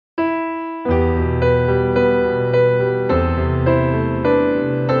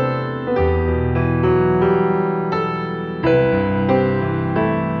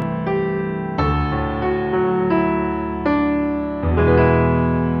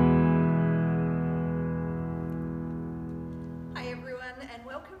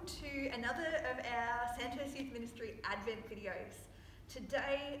Santos Youth Ministry Advent videos.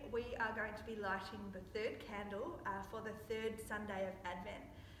 Today we are going to be lighting the third candle for the third Sunday of Advent.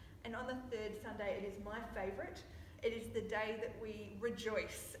 And on the third Sunday, it is my favourite. It is the day that we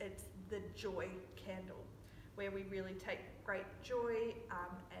rejoice. It's the joy candle, where we really take great joy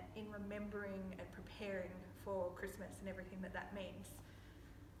in remembering and preparing for Christmas and everything that that means.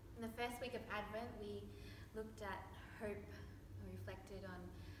 In the first week of Advent, we looked at hope, we reflected on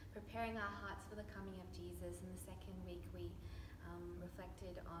preparing our hearts for the coming of Jesus. In the second week, we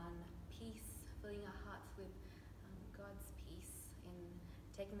reflected on peace, filling our hearts with God's peace in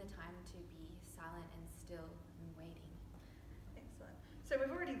taking the time to be silent and still and waiting. Excellent. So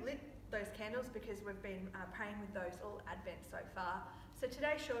we've already lit those candles because we've been praying with those all Advent so far. So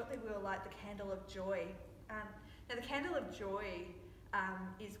today shortly we'll light the candle of joy. Now the candle of joy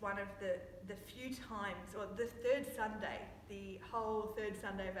is one of the few times, or the third Sunday, the whole third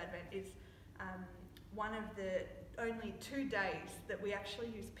Sunday of Advent is one of the only 2 days that we actually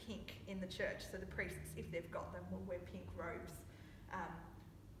use pink in the church. So the priests, if they've got them, will wear pink robes.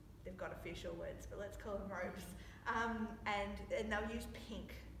 They've got official words, but let's call them robes. And they'll use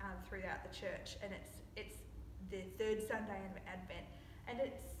pink throughout the church, and it's the third Sunday in Advent, and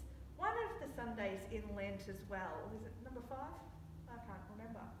it's one of the Sundays in Lent as well. Is it number 5? I can't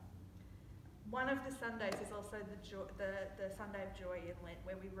remember. One of the Sundays is also the Sunday of Joy in Lent,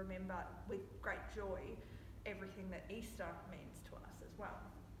 where we remember with great joy everything that Easter means to us as well.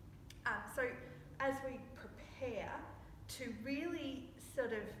 So as we prepare to really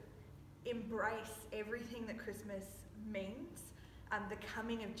sort of embrace everything that Christmas means, the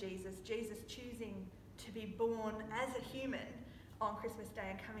coming of Jesus choosing to be born as a human on Christmas Day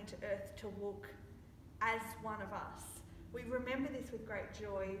and coming to earth to walk as one of us. We remember this with great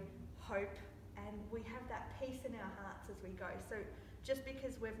joy, hope, and we have that peace in our hearts as we go. So just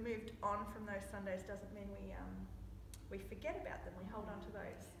because we've moved on from those Sundays doesn't mean we forget about them. We hold on to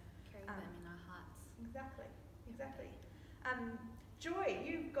those. Carry them in our hearts. Exactly. Joy,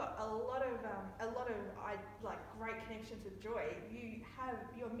 you've got a lot of great connections with Joy. You have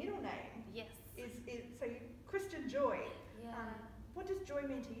your middle name. Yes. Is so Kristian Joy. Yeah. What does joy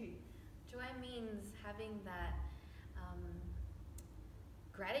mean to you? Joy means having that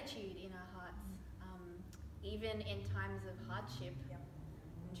gratitude in our hearts, even in times of hardship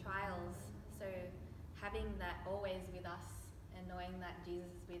and trials. So having that always with us and knowing that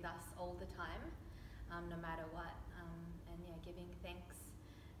Jesus is with us all the time, no matter what, and giving thanks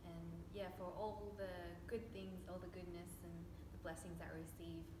and for all the good things, all the goodness and the blessings that we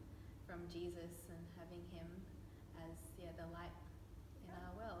receive from Jesus, and having him as the light in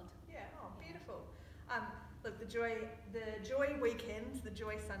our world. Yeah, beautiful. Look, the joy weekends, the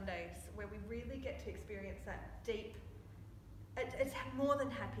joy Sundays, where we really get to experience that deep, it's more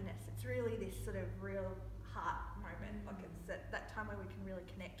than happiness, it's really this sort of real heart moment. Like it's that time where we can really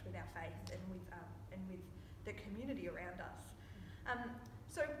connect with our faith and with the community around us.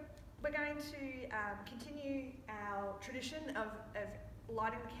 So we're going to continue our tradition of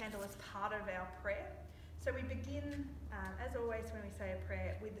lighting the candle as part of our prayer. So we begin, as always, when we say a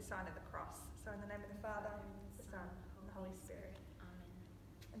prayer, with the sign of the cross. So in the name of the Father, the Son, and the Holy Spirit.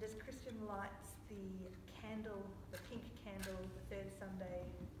 Amen. And as Kristian lights the candle, the pink candle, the third Sunday,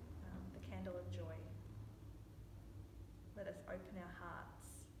 the candle of joy, let us open our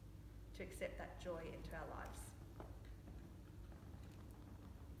hearts to accept that joy into our lives.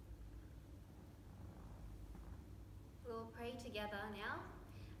 We'll pray together now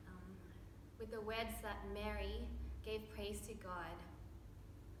with the words that Mary gave praise to God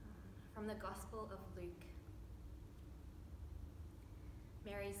from the Gospel of Luke.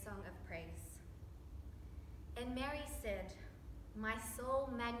 Mary's song of praise. And Mary said, "My soul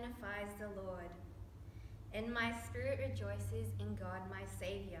magnifies the Lord, and my spirit rejoices in God my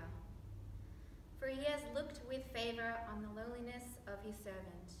Saviour. For he has looked with favour on the lowliness of his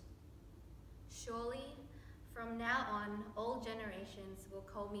servant. Surely, from now on, all generations will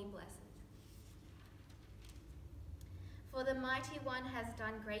call me blessed. For the Mighty One has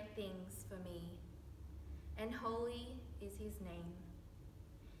done great things for me, and holy is his name.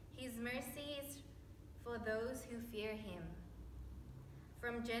 His mercy is for those who fear him,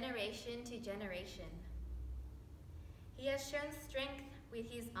 from generation to generation. He has shown strength with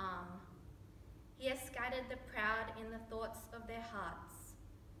his arm. He has scattered the proud in the thoughts of their hearts.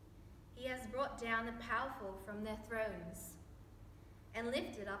 He has brought down the powerful from their thrones and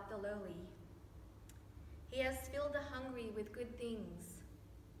lifted up the lowly. He has filled the hungry with good things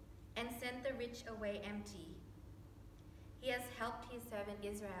and sent the rich away empty. He has helped his servant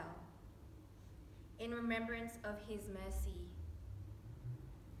Israel in remembrance of his mercy,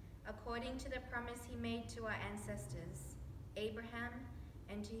 according to the promise he made to our ancestors, Abraham,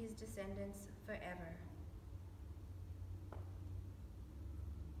 and to his descendants forever.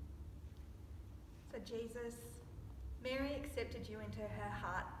 So Jesus, Mary accepted you into her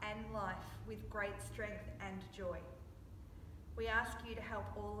heart and life with great strength and joy. We ask you to help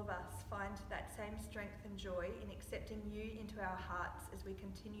all of us find that same strength and joy in accepting you into our hearts as we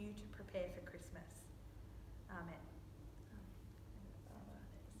continue to prepare for Christmas. Amen. Father,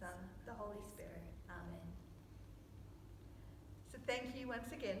 Son, the Holy Spirit. Amen. So thank you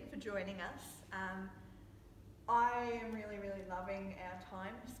once again for joining us. I am really, really loving our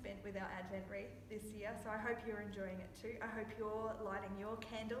time spent with our Advent wreath this year, so I hope you're enjoying it too. I hope you're lighting your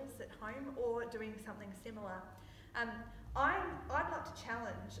candles at home or doing something similar. I'd like to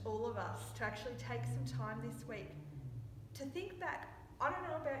challenge all of us to actually take some time this week to think back. I don't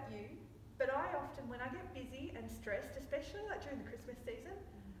know about you, but I often, when I get busy and stressed, especially like during the Christmas season,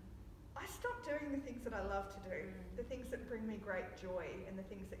 I stop doing the things that I love to do, the things that bring me great joy and the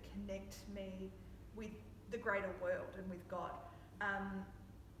things that connect me with the greater world and with God.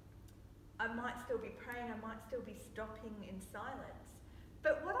 I might still be praying, I might still be stopping in silence.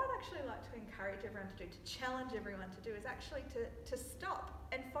 But what I'd actually like to encourage everyone to do, to challenge everyone to do, is actually to stop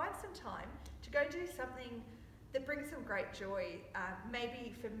and find some time to go do something that brings some great joy.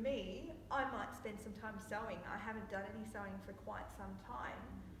 Maybe for me, I might spend some time sewing. I haven't done any sewing for quite some time.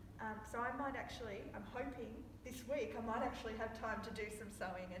 So I might actually, I'm hoping this week, I might actually have time to do some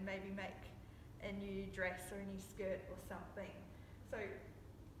sewing and maybe make a new dress or a new skirt or something. So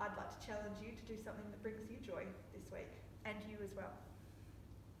I'd like to challenge you to do something that brings you joy this week, and you as well.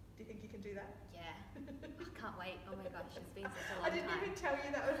 Do you think you can do that? Yeah. I can't wait. Oh my gosh, it's been such a long time. I didn't even tell you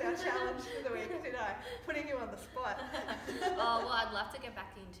that was our challenge for the week, did I? Putting you on the spot. Oh, well, I'd love to get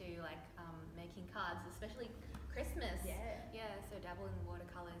back into like making cards, especially Christmas. Yeah, so dabble in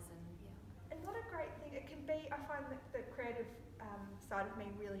watercolours and yeah. And what a great thing it can be. I find that the creative side of me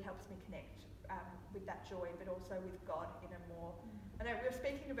really helps me connect with that joy, but also with God in a more, I know we were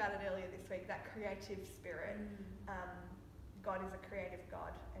speaking about it earlier this week, that creative spirit. God is a creative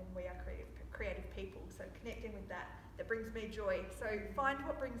God and we are creative people, so connecting with that brings me joy. So find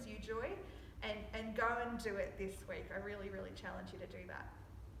what brings you joy and go and do it this week. I really, really challenge you to do that.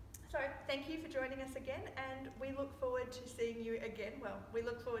 So thank you for joining us again, and we look forward to seeing you again. Well, we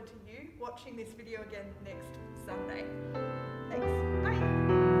look forward to you watching this video again next Sunday. Thanks.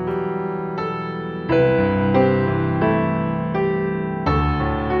 Bye.